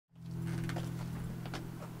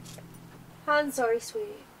I'm sorry,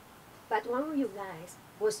 sweetie, but one of you guys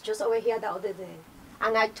was just over here the other day,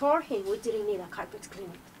 and I told him we didn't need a carpet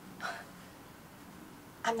cleaning.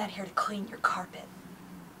 I'm not here to clean your carpet.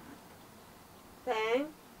 Then,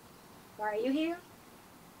 why are you here?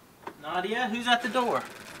 Nadia, who's at the door?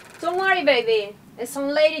 Don't worry, baby. Some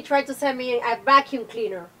lady tried to send me a vacuum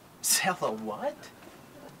cleaner. Sell a what?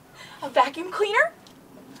 A vacuum cleaner?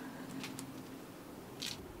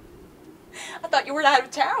 I thought you were out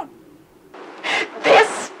of town.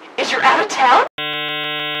 This is your out of town?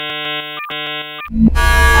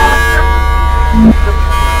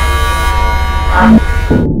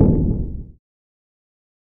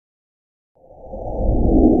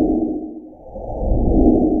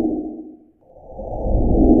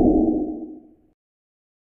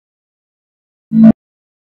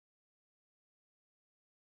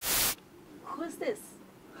 Who's this?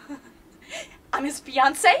 I'm his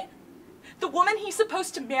fiancée? The woman he's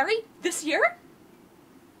supposed to marry this year?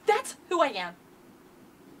 That's who I am.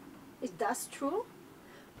 Is that true?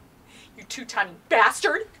 You two-tiny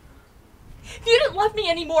bastard! If you didn't love me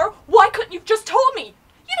anymore, why couldn't you have just told me?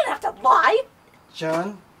 You didn't have to lie!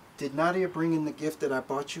 John, did Nadia bring in the gift that I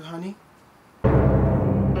bought you, honey?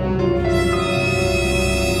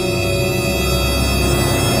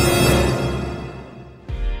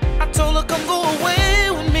 I told her come go away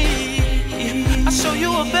with me. I'll show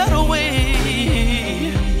you a better way.